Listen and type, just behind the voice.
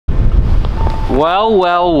Well,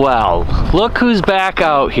 well, well, look who's back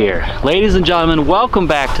out here. Ladies and gentlemen, welcome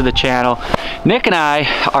back to the channel. Nick and I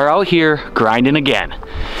are out here grinding again.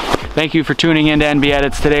 Thank you for tuning in to NB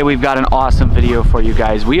Edits. Today we've got an awesome video for you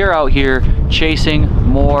guys. We are out here chasing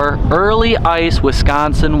more early ice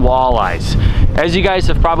Wisconsin walleyes. As you guys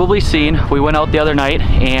have probably seen, we went out the other night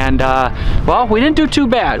and well, we didn't do too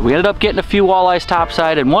bad. We ended up getting a few walleyes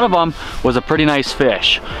topside and one of them was a pretty nice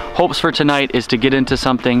fish. Hopes for tonight is to get into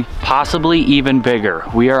something possibly even bigger.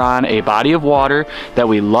 We are on a body of water that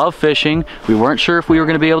we love fishing. We weren't sure if we were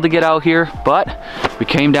going to be able to get out here, but we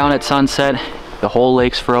came down at sunset. The whole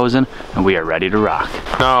lake's frozen and we are ready to rock.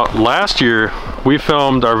 Now, last year we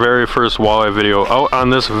filmed our very first walleye video out on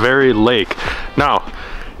this very lake. Now,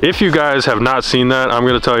 if you guys have not seen that, I'm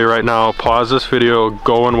going to tell you right now, pause this video,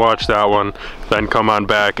 go and watch that one, then come on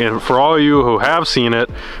back. And for all of you who have seen it,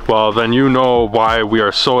 well, then you know why we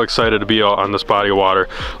are so excited to be out on this body of water.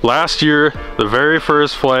 Last year, the very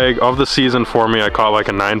first flag of the season for me, I caught like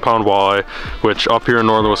a 9-pound walleye, which up here in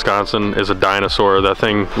northern Wisconsin is a dinosaur. That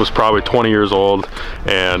thing was probably 20 years old,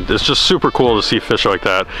 and it's just super cool to see fish like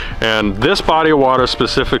that. And this body of water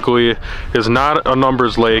specifically is not a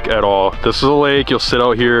numbers lake at all. This is a lake you'll sit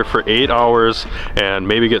out here for 8 hours and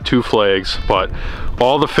maybe get 2 flags, but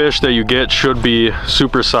all the fish that you get should be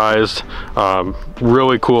supersized.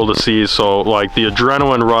 Really cool to see. So like the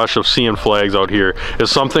adrenaline rush of seeing flags out here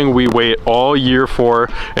is something we wait all year for,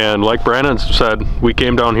 and like Brandon said, we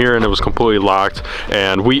came down here and it was completely locked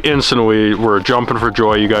and we instantly were jumping for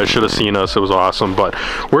joy. You guys should have seen us, it was awesome. But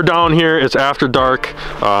we're down here, it's after dark.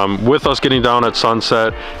 With us getting down at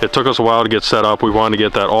sunset, it took us a while to get set up. We wanted to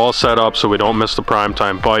get that all set up so we don't miss the prime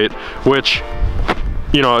time bite, which,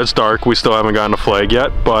 you know, it's dark, we still haven't gotten a flag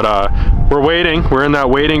yet, but we're waiting. We're in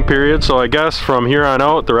that waiting period, so I guess from here on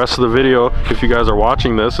out, the rest of the video, if you guys are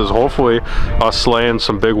watching this, is hopefully us slaying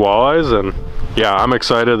some big walleyes. And yeah, I'm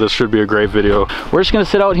excited. This should be a great video. We're just gonna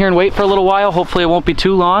sit out here and wait for a little while. Hopefully it won't be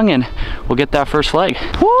too long and we'll get that first flag.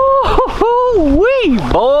 Woo-hoo-wee,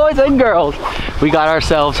 boys and girls. We got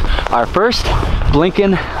ourselves our first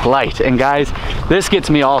blinking light. And guys, this gets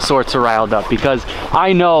me all sorts of riled up because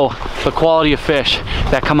I know the quality of fish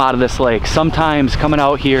that come out of this lake. Sometimes coming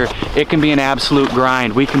out here, it can be an absolute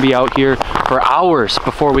grind. We can be out here for hours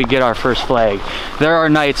before we get our first flag. There are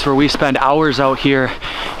nights where we spend hours out here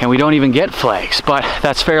and we don't even get flags, but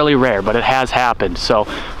that's fairly rare, but it has happened. So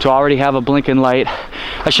to already have a blinking light,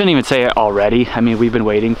 I shouldn't even say it already. I mean, we've been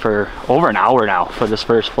waiting for over an hour now for this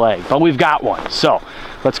first flag, but we've got one. So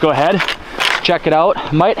let's go ahead, check it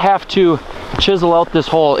out. Might have to chisel out this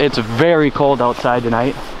hole. It's very cold outside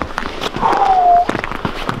tonight.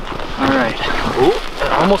 All right. Ooh,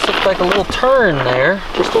 it almost looked like a little turn there,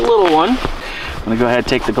 just a little one. I'm gonna go ahead and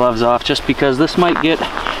take the gloves off just because this might get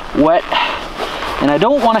wet. And I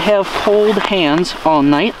don't want to have cold hands all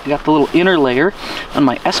night. I got the little inner layer on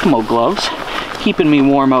my Eskimo gloves, keeping me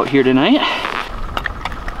warm out here tonight.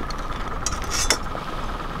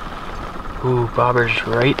 Ooh, bobber's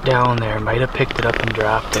right down there. Might have picked it up and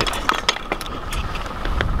dropped it.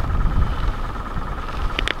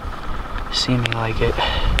 Seeming like it.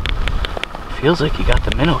 Feels like you got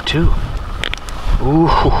the minnow too. Ooh,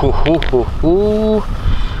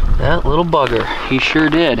 that little bugger, he sure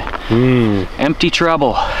did. Empty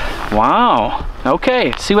treble. Wow.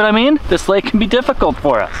 Okay, see what I mean? This lake can be difficult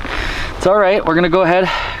for us. It's all right, we're gonna go ahead,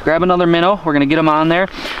 grab another minnow. We're gonna get them on there.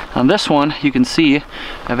 On this one, you can see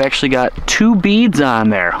I've actually got 2 beads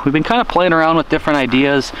on there. We've been kind of playing around with different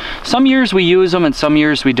ideas. Some years we use them and some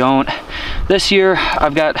years we don't. This year,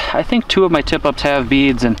 I've got, I think 2 of my tip-ups have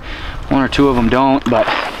beads and 1 or 2 of them don't, but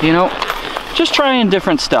you know, just trying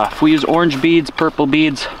different stuff. We use orange beads, purple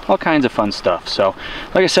beads, all kinds of fun stuff. So,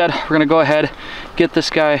 like I said, we're gonna go ahead, get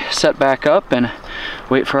this guy set back up and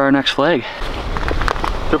wait for our next flag.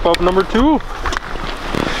 Tip up number 2.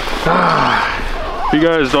 If you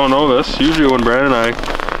guys don't know this, usually when Brandon and I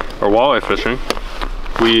are walleye fishing,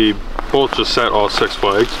 we both just set all 6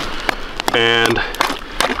 flags and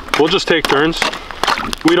we'll just take turns.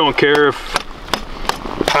 We don't care if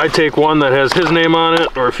I take one that has his name on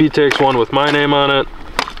it or if he takes one with my name on it.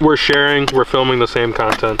 We're sharing, we're filming the same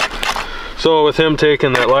content. So with him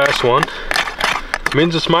taking that last one, it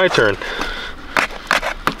means it's my turn.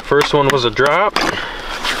 First one was a drop.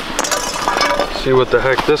 See what the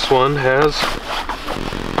heck this one has.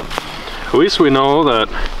 At least we know that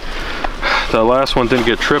that last one didn't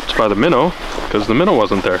get tripped by the minnow because the minnow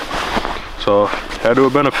wasn't there. So had to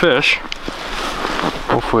have been a fish.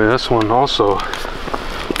 Hopefully this one also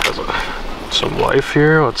has some life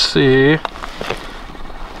here. Let's see.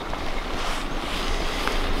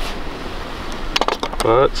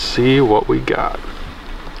 Let's see what we got.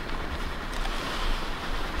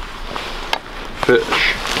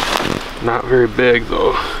 fish. Not very big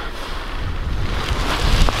though.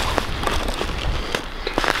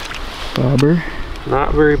 Bobber.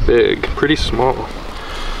 Not very big, pretty small.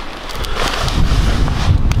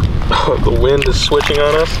 Oh, the wind is switching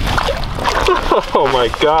on us. Oh my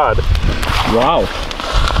God. Wow.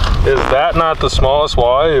 Is that not the smallest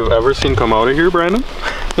walleye you've ever seen come out of here, Brandon?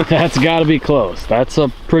 That's gotta be close. That's a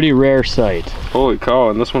pretty rare sight. Holy cow,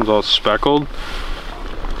 and this one's all speckled.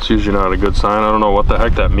 It's usually not a good sign. I don't know what the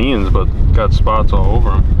heck that means, but got spots all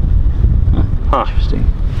over them. Huh. Interesting.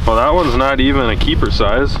 Well, that one's not even a keeper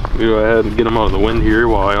size. We go ahead and get them out of the wind here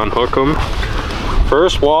while I unhook them.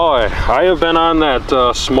 First walleye. I have been on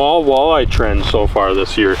that small walleye trend so far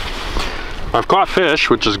this year. I've caught fish,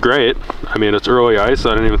 which is great. I mean, it's early ice.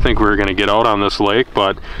 I didn't even think we were gonna get out on this lake,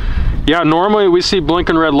 but yeah, normally we see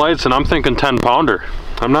blinking red lights and I'm thinking 10-pounder.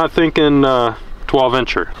 I'm not thinking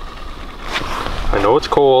 12-incher. I know it's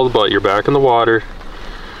cold, but you're back in the water.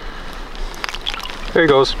 There he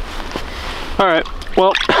goes. All right,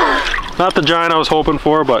 well, not the giant I was hoping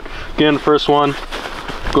for, but again, first one.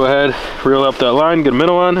 Go ahead, reel up that line, get a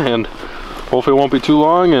minnow on, and hopefully it won't be too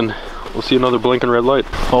long, and we'll see another blinking red light.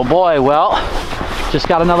 Oh boy, well, just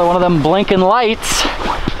got another one of them blinking lights.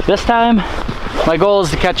 This time, my goal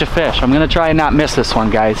is to catch a fish. I'm gonna try and not miss this one,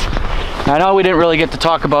 guys. I know we didn't really get to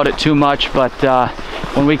talk about it too much, but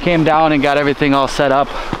when we came down and got everything all set up,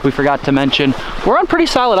 we forgot to mention we're on pretty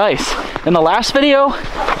solid ice. In the last video,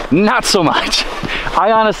 not so much.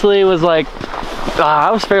 I honestly was like,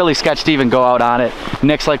 I was fairly sketched to even go out on it.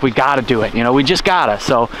 Nick's like, we gotta do it, you know, we just gotta.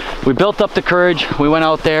 So we built up the courage, we went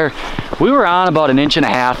out there. We were on about 1.5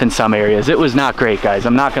 inches in some areas. It was not great, guys,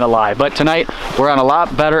 I'm not gonna lie. But tonight, we're on a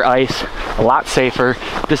lot better ice, a lot safer.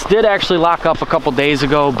 This did actually lock up a couple days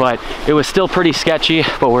ago, but it was still pretty sketchy.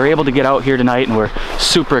 But we're able to get out here tonight and we're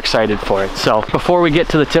super excited for it. So before we get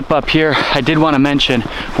to the tip up here, I did wanna mention,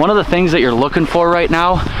 one of the things that you're looking for right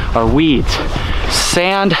now are weeds.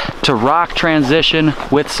 Sand to rock transition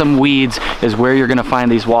with some weeds is where you're gonna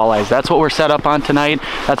find these walleyes. That's what we're set up on tonight.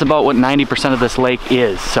 That's about what 90% of this lake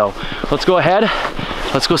is. So let's go ahead.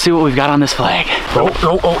 Let's go see what we've got on this flag.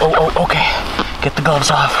 Oh, okay. Get the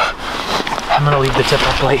gloves off. I'm gonna leave the tip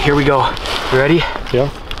up light. Here we go. You ready? Yeah.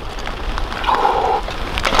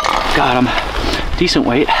 Got him. Decent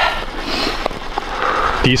weight.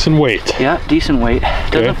 Decent weight. Yeah, decent weight.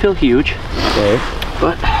 Doesn't feel huge. Okay.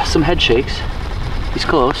 But some head shakes. He's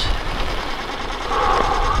close.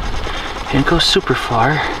 Didn't go super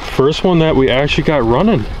far. First one that we actually got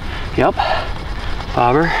running. Yep.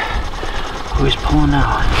 Bobber. Oh, he's pulling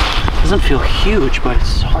out. Doesn't feel huge, but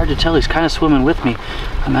it's hard to tell. He's kind of swimming with me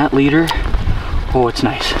on that leader. Oh, it's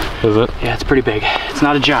nice. Is it? Yeah, it's pretty big. It's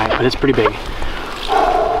not a giant, but it's pretty big.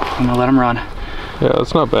 I'm gonna let him run. Yeah,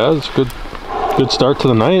 that's not bad. It's a good start to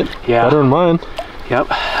the night. Yeah. Better than mine. Yep,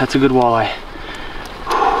 that's a good walleye.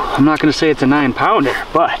 I'm not gonna say it's a 9-pounder,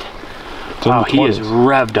 but wow, he is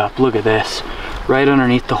revved up. Look at this, right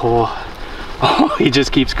underneath the hole. Oh, he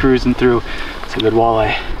just keeps cruising through. It's a good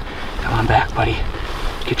walleye. Come on back, buddy.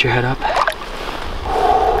 Get your head up.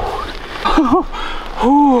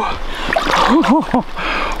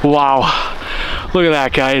 Wow, look at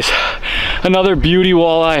that, guys. Another beauty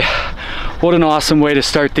walleye. What an awesome way to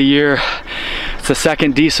start the year. It's the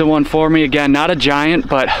second decent one for me. Again, not a giant,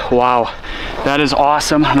 but wow, that is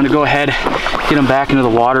awesome. I'm gonna go ahead, get him back into the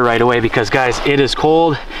water right away because, guys, it is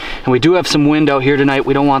cold and we do have some wind out here tonight.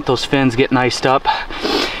 We don't want those fins getting iced up.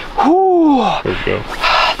 Whew. There we go.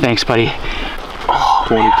 Thanks, buddy. Oh,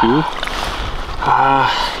 22?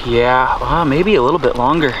 Yeah, maybe a little bit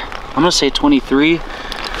longer. I'm gonna say 23.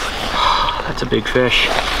 That's a big fish.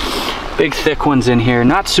 Big thick ones in here,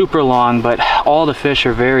 not super long, but all the fish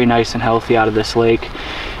are very nice and healthy out of this lake.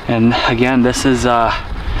 And again, this is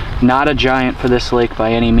not a giant for this lake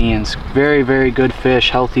by any means. Very, very good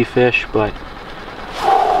fish, healthy fish, but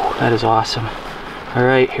that is awesome. All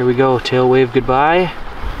right, here we go. Tail wave goodbye.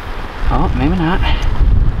 Oh, maybe not.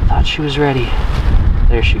 Thought she was ready.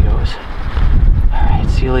 There she goes. All right,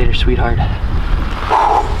 see you later, sweetheart.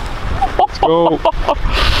 Let's go.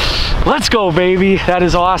 Let's go, baby. That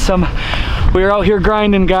is awesome. We're out here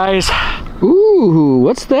grinding, guys. Ooh,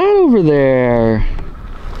 what's that over there?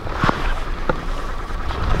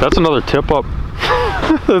 That's another tip up.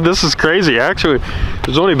 This is crazy. Actually,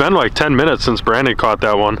 it's only been like 10 minutes since Brandon caught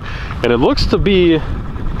that one, and it looks to be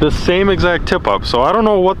the same exact tip up. So I don't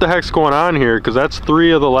know what the heck's going on here, because that's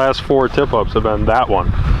 3 of the last 4 tip ups have been that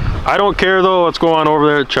one. I don't care though. Let's go on over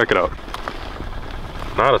there and check it out.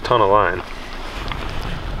 Not a ton of line.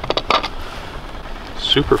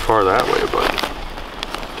 Super far that way, but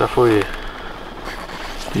definitely.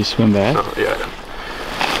 You swim back? Oh yeah.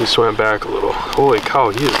 He swam back a little. Holy cow,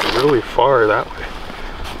 he is really far that way.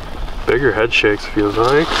 Bigger head shakes, feels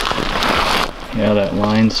like. Yeah, that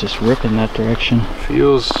line's just ripping that direction.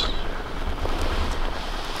 Feels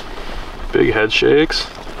big head shakes.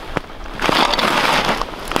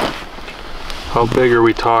 How big are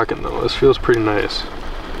we talking though? This feels pretty nice.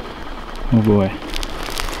 Oh boy.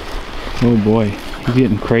 Oh boy. He's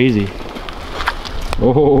getting crazy.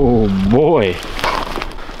 Oh boy.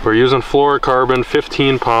 We're using fluorocarbon,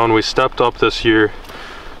 15 pound. We stepped up this year.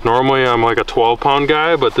 Normally I'm like a 12-pound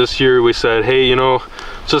guy, but this year we said, hey, you know,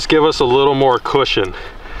 just give us a little more cushion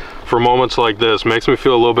for moments like this. Makes me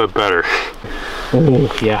feel a little bit better.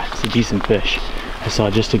 Oh yeah, it's a decent fish. I saw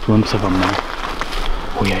just a glimpse of him there.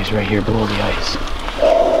 Oh yeah, he's right here below the ice.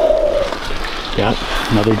 Yep,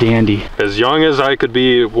 another dandy. As young as I could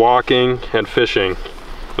be walking and fishing,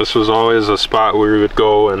 this was always a spot where we would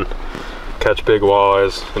go and catch big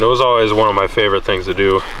walleyes, and it was always one of my favorite things to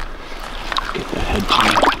do. Get that head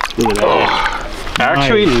clean. Look at that.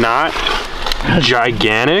 Actually, not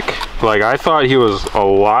gigantic. Like, I thought he was a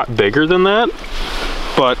lot bigger than that,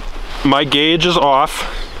 but my gauge is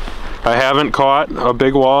off. I haven't caught a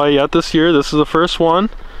big walleye yet this year. This is the first one.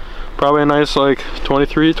 Probably a nice like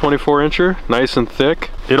 23, 24 incher, nice and thick.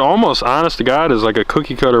 It almost, honest to God, is like a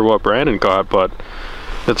cookie cutter what Brandon caught, but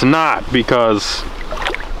it's not because,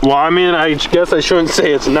 well, I mean, I guess I shouldn't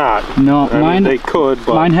say it's not. No, mine, they could,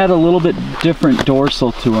 but mine had a little bit different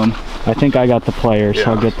dorsal to them. I think I got the pliers,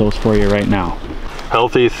 so I'll get those for you right now.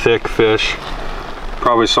 Healthy, thick fish,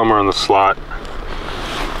 probably somewhere in the slot.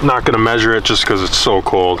 Not gonna measure it just because it's so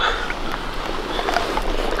cold.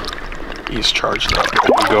 He's charged up. There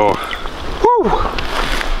we go. Woo!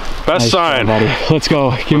 Best Nice sign. job, buddy. Let's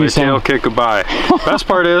go. Give me some. Tail kick goodbye. Best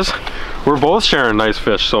part is we're both sharing nice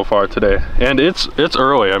fish so far today, and it's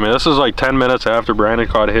early. I mean, this is like 10 minutes after Brandon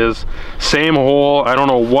caught his. Same hole. I don't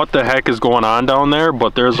know what the heck is going on down there,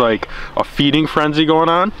 but there's like a feeding frenzy going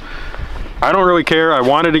on. I don't really care. I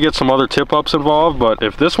wanted to get some other tip-ups involved, but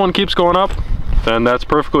if this one keeps going up, then that's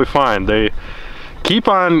perfectly fine. They keep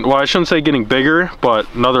on, well, I shouldn't say getting bigger, but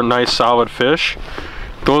another nice solid fish.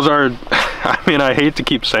 Those are, I mean, I hate to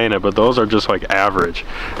keep saying it, but those are just like average.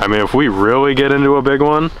 I mean, if we really get into a big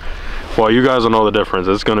one, well, you guys will know the difference.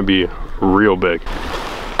 It's gonna be real big.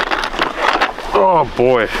 Oh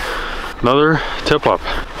boy, another tip up.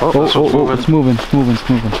 Oh, it's moving, it's moving, it's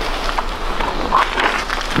moving.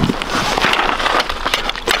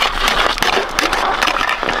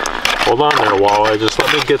 Hold on there, walleye. Just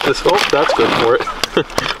let me get this. Oh, that's good for it.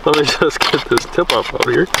 Let me just get this tip up out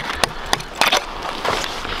here.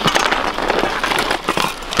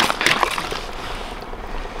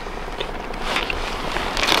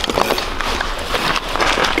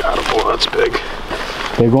 Got him. Oh, that's big.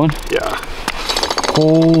 Big one? Yeah.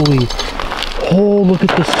 Holy. Oh, look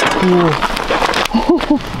at this school.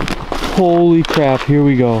 Holy crap. Here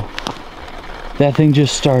we go. That thing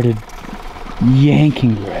just started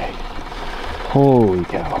yanking Greg. Holy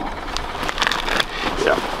cow.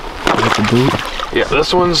 Yeah. That's a boot. Yeah,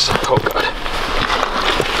 this one's, oh god.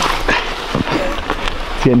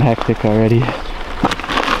 It's getting hectic already.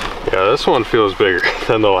 Yeah, this one feels bigger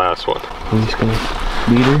than the last one. Let's go.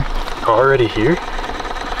 Leader. Already here?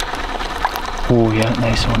 Oh yeah,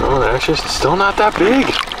 nice one. Oh, actually still not that big.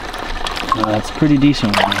 No, that's a pretty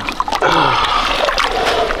decent one.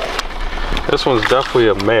 This one's definitely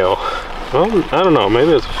a male. Well, I don't know,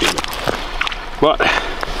 maybe it's a female. But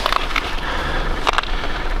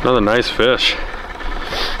another nice fish.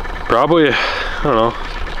 Probably, I don't know,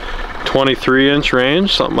 23-inch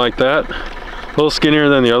range, something like that. A little skinnier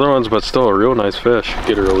than the other ones, but still a real nice fish.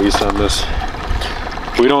 Get a release on this.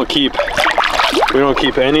 We don't keep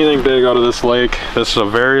anything big out of this lake. This is a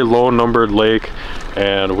very low numbered lake,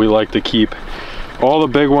 and we like to keep all the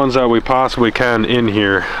big ones that we possibly can in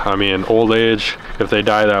here. I mean, old age, if they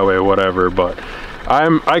die that way, whatever, but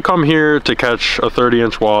I come here to catch a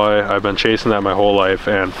 30-inch walleye. I've been chasing that my whole life,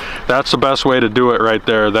 and that's the best way to do it right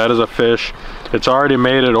there. That is a fish. It's already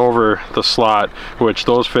made it over the slot, which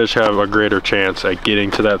those fish have a greater chance at getting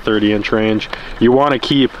to that 30-inch range. You want to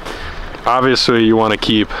keep, obviously you want to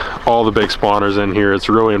keep all the big spawners in here. It's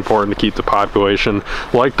really important to keep the population.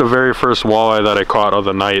 Like the very first walleye that I caught of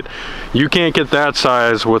the night, you can't get that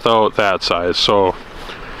size without that size. So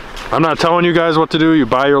I'm not telling you guys what to do. You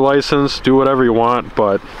buy your license, do whatever you want,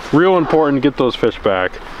 but real important to get those fish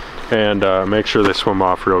back and make sure they swim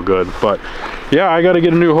off real good. But yeah, I got to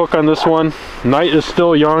get a new hook on this one. Night is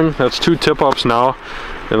still young. That's 2 tip-ups now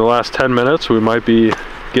in the last 10 minutes. We might be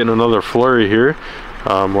getting another flurry here.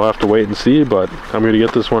 We'll have to wait and see, but I'm going to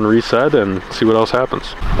get this one reset and see what else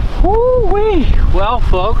happens. Woo-wee! Well,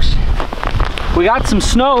 folks, We got some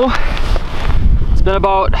snow. It's been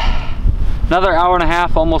about another hour and a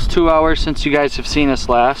half, almost 2 hours since you guys have seen us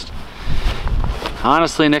last.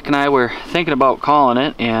 Honestly, Nick and I were thinking about calling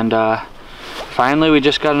it, and finally we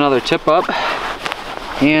just got another tip up.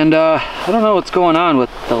 And I don't know what's going on with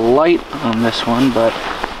the light on this one, but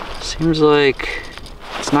it seems like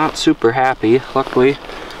it's not super happy. Luckily,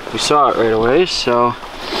 we saw it right away, so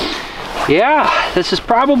yeah, this is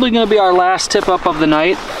probably gonna be our last tip up of the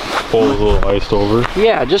night. Pole's a little iced over.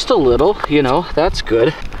 Yeah, just a little, you know, that's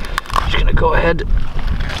good. Just gonna go ahead,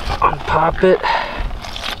 unpop it.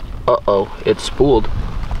 Uh-oh, it's spooled.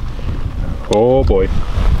 Oh boy.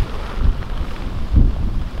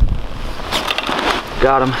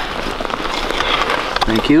 Got him.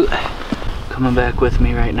 Thank you. Coming back with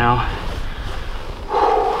me right now.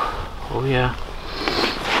 Oh yeah.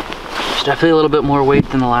 There's definitely a little bit more weight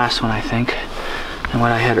than the last one, I think, than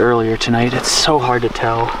what I had earlier tonight. It's so hard to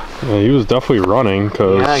tell. Yeah, he was definitely running,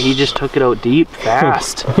 cause yeah, he just took it out deep,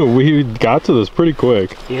 fast. We got to this pretty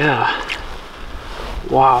quick. Yeah.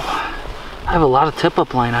 Wow. I have a lot of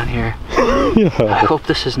tip-up line on here. Yeah. I hope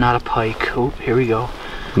this is not a pike. Oh, here we go.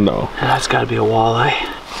 No. That's got to be a walleye.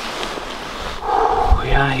 Whew,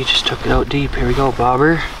 yeah, he just took it out deep. Here we go,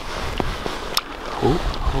 bobber. Oh,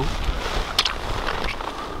 oh.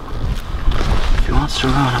 If he wants to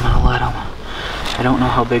run, I'm gonna let him. I don't know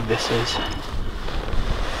how big this is.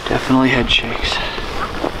 Definitely head shakes.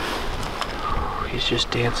 He's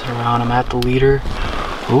just dancing around. I'm at the leader.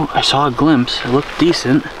 Oh, I saw a glimpse. It looked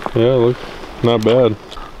decent. Yeah, look, not bad.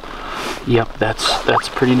 Yep, that's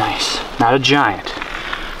pretty nice. Not a giant,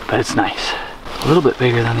 but it's nice. A little bit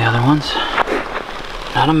bigger than the other ones.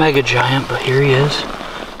 Not a mega giant, but here he is.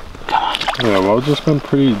 Come on. Yeah, well, it's just been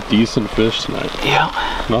pretty decent fish tonight. Yeah.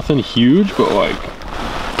 Nothing huge, but like,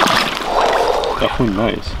 definitely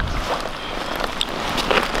nice.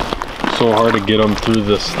 So hard to get them through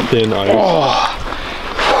this thin ice. Oh.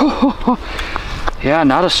 Yeah,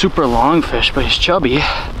 not a super long fish, but he's chubby.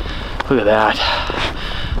 Look at that.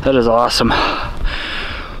 That is awesome.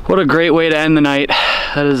 What a great way to end the night.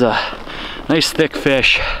 That is a nice thick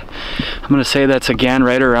fish. I'm gonna say that's again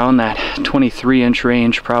right around that 23-inch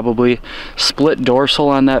range probably. Split dorsal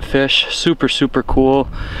on that fish. Super, super cool.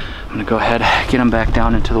 I'm gonna go ahead, get them back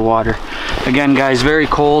down into the water. Again, guys, very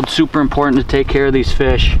cold. Super important to take care of these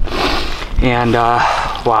fish. And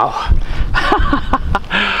wow.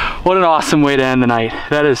 What an awesome way to end the night.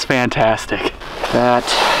 That is fantastic. That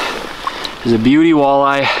is a beauty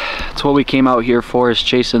walleye. That's what we came out here for, is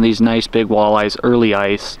chasing these nice big walleyes early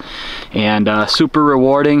ice. And super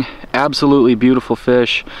rewarding, absolutely beautiful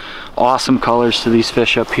fish. Awesome colors to these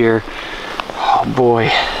fish up here. Oh boy,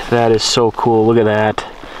 that is so cool. Look at that.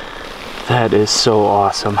 That is so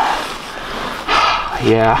awesome.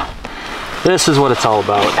 Yeah, this is what it's all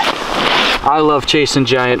about. I love chasing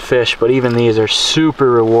giant fish, but even these are super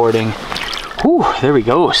rewarding. Whew, there he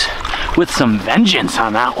goes. With some vengeance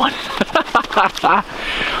on that one.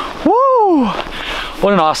 Woo!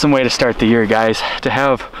 What an awesome way to start the year, guys. To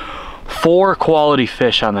have 4 quality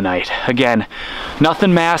fish on the night. Again,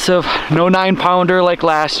 nothing massive, no 9-pounder like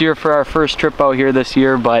last year for our first trip out here this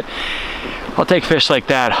year, but I'll take fish like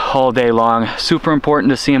that all day long. Super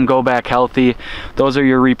important to see them go back healthy. Those are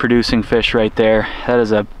your reproducing fish right there. That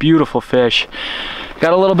is a beautiful fish.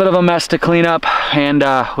 Got a little bit of a mess to clean up, and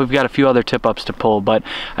we've got a few other tip-ups to pull, but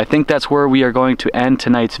I think that's where we are going to end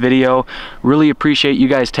tonight's video. Really appreciate you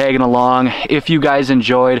guys tagging along. If you guys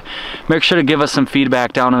enjoyed, make sure to give us some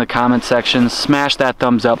feedback down in the comment section. Smash that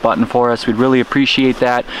thumbs up button for us. We'd really appreciate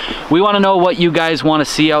that. We want to know what you guys want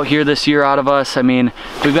to see out here this year out of us. I mean,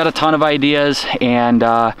 we've got a ton of ideas, and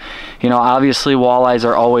you know, obviously walleyes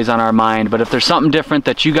are always on our mind, but if there's something different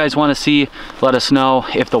that you guys want to see, let us know.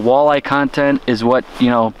 If the walleye content is what, you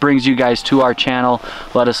know, brings you guys to our channel,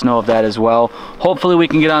 let us know of that as well. Hopefully we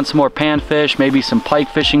can get on some more panfish, maybe some pike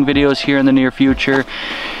fishing videos here in the near future.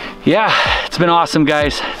 Yeah, it's been awesome,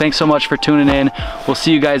 guys. Thanks so much for tuning in. We'll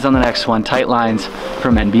see you guys on the next one. Tight lines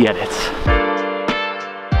from NB Edits.